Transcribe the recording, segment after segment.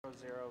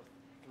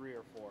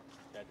4.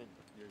 Yeah, I think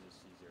yours is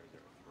C003.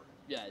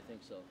 Yeah, I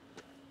think so.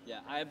 Yeah,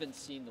 I haven't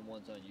seen the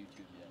ones on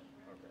YouTube yet.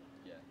 Okay.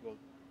 Yeah. Well,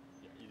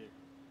 yeah, either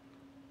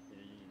you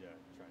need to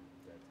try and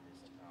get to me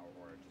somehow,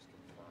 or just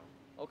confirm.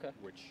 Okay.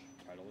 Which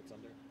title it's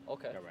under.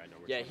 Okay. That way I know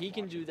which Yeah, one he I'm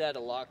can watching. do that a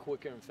lot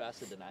quicker and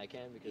faster than I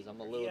can because I'm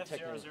a little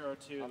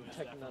EF002 I'm is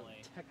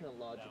definitely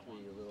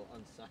technologically a little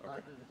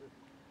unsound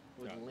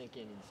with Yeah.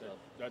 linking and stuff.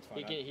 That's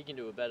fine. He can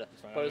do it better.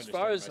 fine. But I as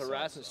far as understand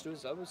harassing myself,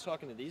 students, I was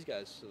talking to these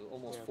guys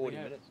almost Yeah, 40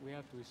 minutes. We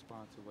have to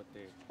respond to what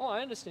they. Oh,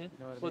 I understand.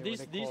 You know what I Well, mean?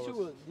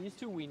 When these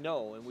two we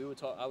know, and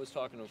I was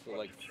talking to them for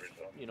like,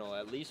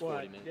 at least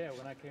 40 minutes. Yeah,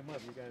 when I came up,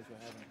 you guys were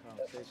having a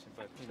conversation,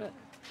 but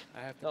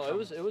I have to. No,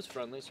 it was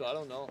friendly, so I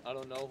don't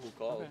know who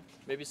called. Okay.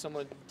 Maybe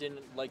someone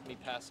didn't like me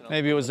passing on.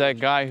 Maybe it was that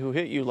guy who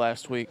hit you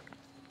last week.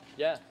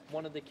 Yeah,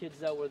 one of the kids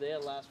that were there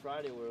last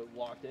Friday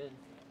walked in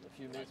a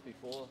few minutes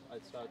before I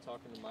started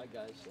talking to my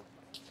guys. So.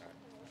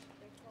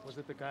 Was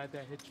it the guy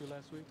that hit you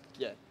last week?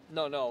 Yeah.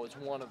 No, it's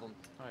one of them.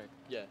 All right.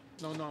 Yeah.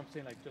 No, I'm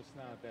saying like just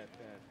now that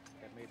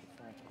made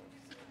the phone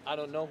call. I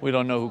don't know. We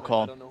don't know who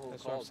called. I don't know who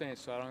That's called. what I'm saying.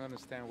 So I don't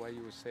understand why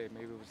you would say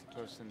maybe it was the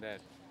person that.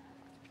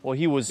 Well,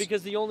 he was.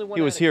 Because the only one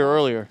He was here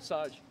earlier.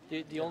 Sarge,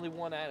 the only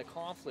one I had a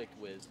conflict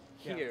with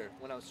here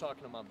when I was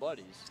talking to my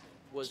buddies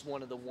was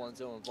one of the ones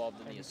that were involved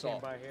in And the he assault.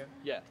 came by here?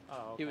 Yeah.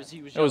 Oh, okay. He was.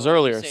 It was yelling,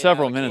 earlier, saying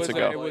several I minutes was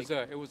ago.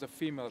 It was a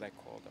female that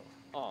called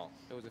though. Oh.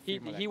 It was a He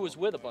female. was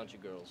with a bunch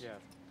of girls. Yeah.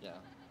 Yeah.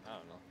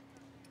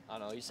 I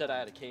don't know. He said I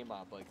had a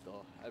K-Mod bike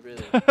though. I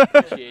really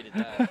appreciated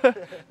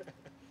that.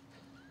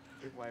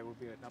 Why it would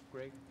be an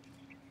upgrade?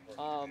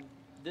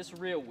 This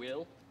rear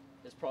wheel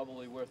is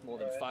probably worth more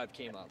than 5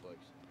 K-Mod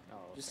bikes. Oh,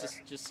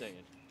 Just saying.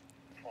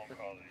 Phone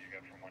call that you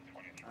got from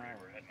 123.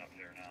 We're heading up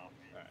there now.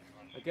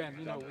 Again,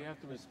 we have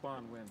to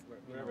respond when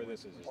Whatever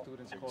this is.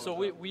 students call.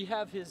 So us. we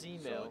have his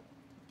email.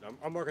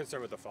 I'm more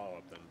concerned with the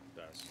follow-up than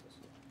this.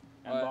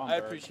 I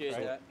appreciate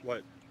that.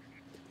 What's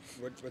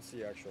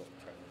the actual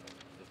title?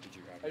 Did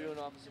you have How you that? doing,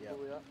 Officer? Yeah.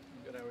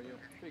 Good, how are you?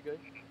 Pretty good.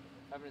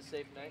 Having a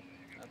safe night?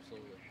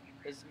 Absolutely.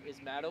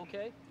 Is Matt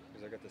okay?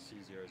 Because I got the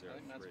C003.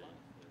 That's fine.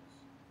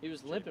 He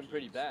was limping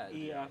pretty bad.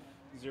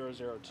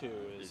 EF002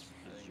 is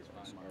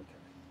fine.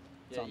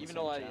 Yeah, even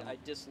though I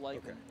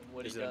dislike him and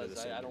what he Is it under does,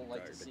 the same I don't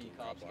like to regard, see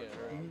the cops get Copblocking,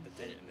 hurt.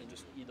 the date, and then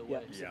just Either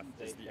way. Yeah,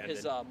 is the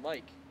His ending.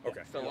 mic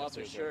Okay. fell off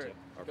his shirt,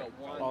 Okay. got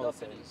wound All up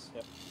the in same.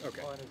 his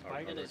Okay. On his I'll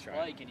bike? in his try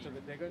bike, and he Took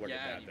a digger? Look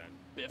at he that then.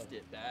 biffed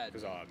it bad.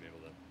 Because I'm able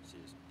to see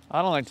his.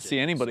 I don't like to see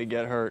anybody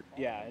get hurt.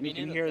 Yeah, and Me you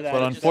can neither. hear that. But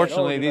just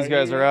unfortunately, like, these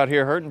guys are out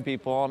here hurting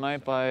people all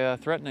night by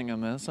threatening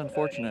them, and it's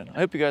unfortunate. I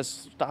hope you guys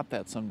stop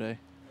that someday.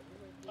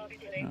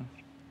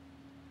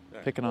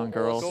 Picking on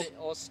girls.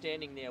 All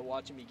standing there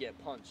watching me get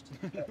punched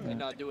and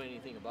not doing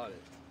anything about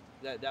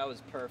it. That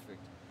was perfect.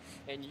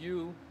 And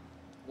you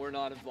were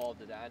not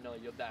involved in that. I know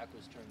your back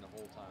was turned the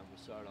whole time. We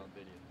saw it on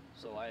video.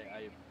 So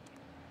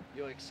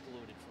you're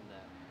excluded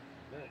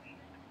from that.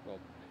 Well,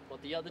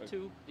 But the other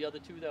two that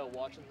were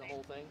watching the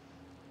whole thing,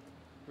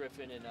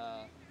 Griffin and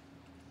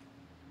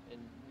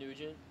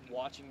Nugent,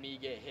 watching me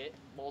get hit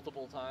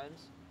multiple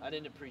times, I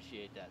didn't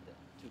appreciate that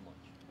too much.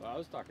 well, I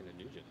was talking to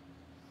Nugent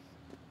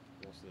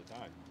most of the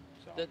time.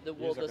 So The-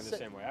 he was the looking se- the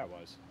same way I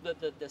was.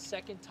 The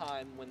second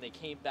time when they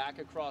came back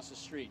across the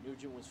street,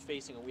 Nugent was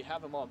facing it. We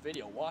have him on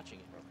video watching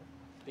it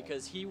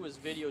because he was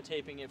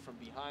videotaping it from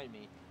behind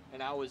me,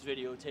 and I was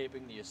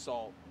videotaping the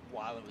assault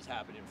while it was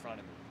happening in front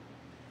of me.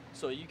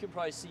 So you can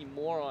probably see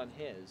more on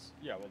his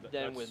Yeah, well, than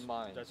that's, with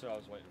mine That's what I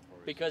was waiting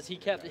for. because he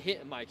kept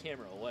hitting my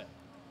camera away.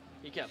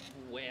 He kept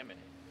whamming it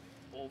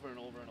over and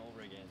over and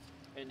over again,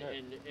 and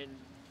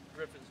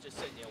Griffin's just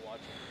sitting there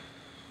watching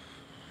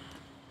it.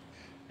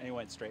 And he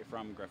went straight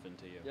from Griffin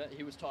to you. Yeah,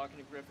 he was talking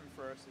to Griffin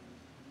first and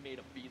made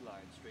a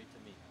beeline straight to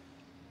me.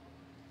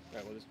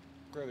 Right, well, there's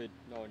clearly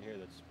no one here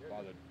that's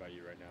bothered by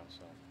you right now,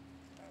 so.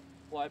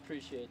 Well, I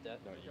appreciate that.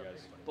 No, you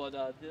guys. But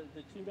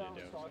the two that I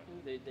was talking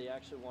to, they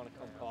actually want to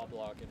come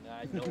Copblock, and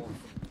I know them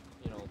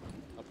from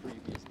a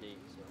previous date,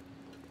 so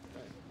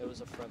it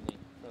was a friendly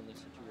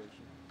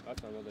situation. That's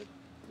fine. Well, they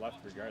left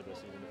regardless,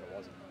 even if it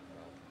wasn't.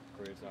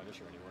 Clearly, it's not an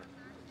issue anymore,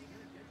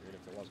 even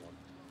if there was one.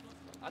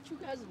 Aren't you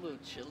guys a little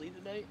chilly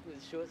tonight with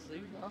short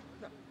sleeves? No,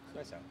 It's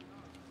nice out.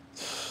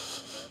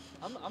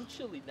 I'm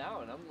chilly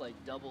now, and I'm like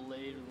double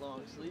laid with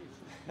long sleeves.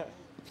 It's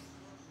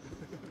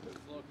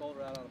a little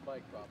colder out on a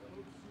bike,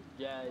 probably.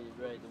 Yeah,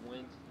 you're right. The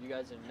wind. You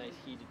guys are a nice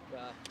heated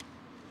car.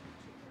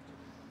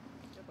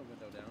 Get the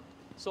window down.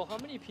 So how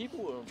many people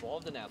were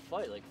involved in that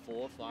fight? Like 4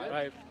 or 5?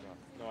 I have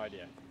no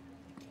idea.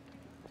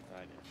 No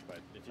idea. But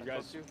if you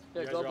guys, Yeah,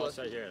 you guys God are all bless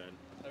set you. here, then.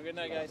 Have a good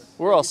night, guys.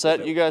 We're all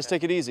set. You guys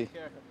take it easy.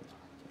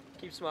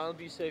 Keep smiling.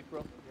 Be safe,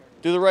 bro.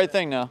 Do the right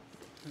thing now.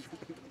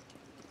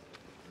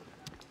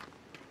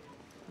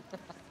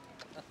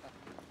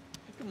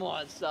 Come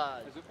on,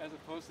 Sarge. As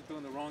opposed to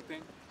doing the wrong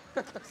thing.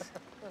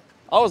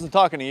 I wasn't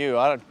talking to you.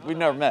 We'd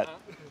never met.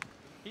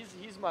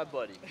 He's my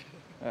buddy.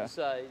 Yeah.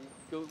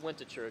 Went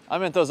to church. I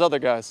meant those other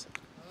guys.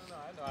 No,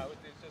 I know.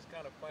 It's just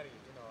kind of funny,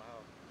 how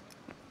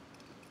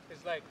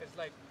it's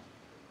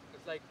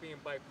like being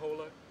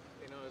bipolar.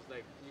 It's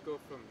like you go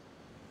from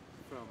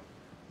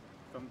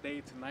from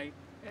day to night.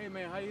 Hey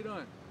man, how you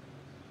doing?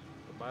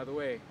 But by the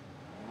way,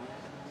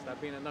 stop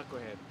being a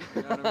knucklehead.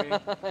 You know what I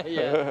mean?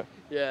 Yeah,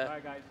 yeah. All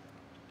right, guys.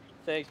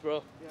 Thanks,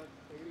 bro. Yeah,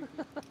 take it easy.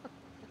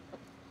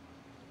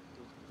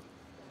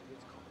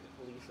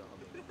 Police on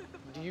me.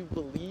 Do you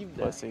believe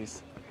that?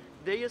 Pussies.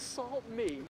 They assault me.